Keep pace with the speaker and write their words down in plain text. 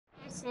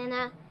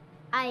Santa,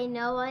 I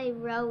know I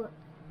wrote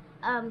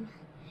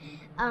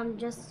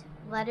just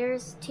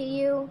letters to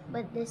you,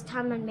 but this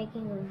time I'm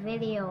making a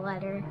video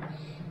letter.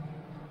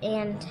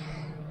 And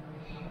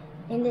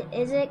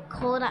is it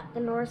cold at the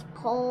North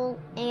Pole?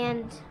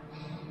 And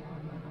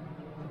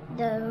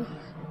do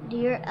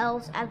your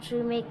elves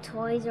actually make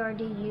toys, or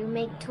do you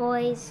make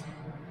toys?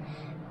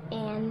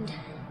 And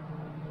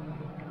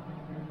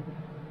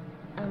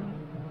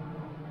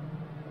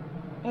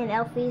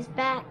Elfie's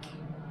back,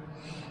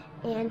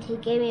 and he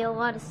gave me a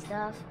lot of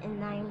stuff,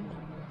 and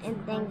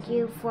thank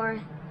you for,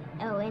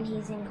 and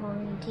he's in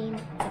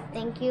quarantine. But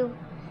thank you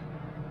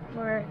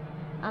for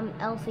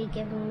Elfie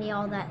giving me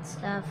all that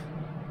stuff.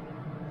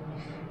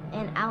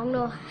 And I don't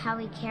know how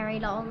he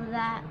carried all of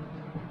that.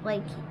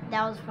 Like,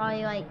 that was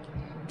probably like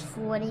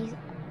 20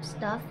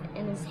 stuff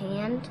in his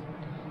hand.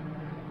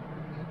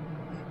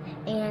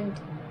 And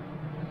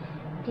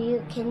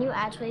can you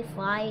actually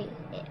fly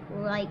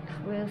like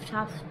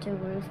rooftop to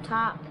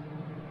rooftop?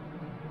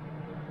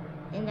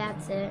 And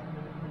that's it.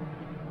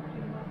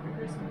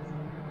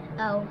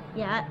 Oh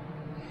yeah.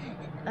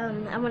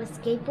 I want a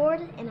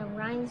skateboard and a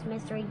Ryan's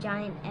Mystery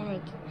Giant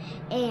Egg,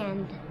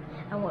 and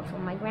I want for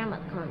my grandma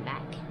coming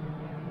back.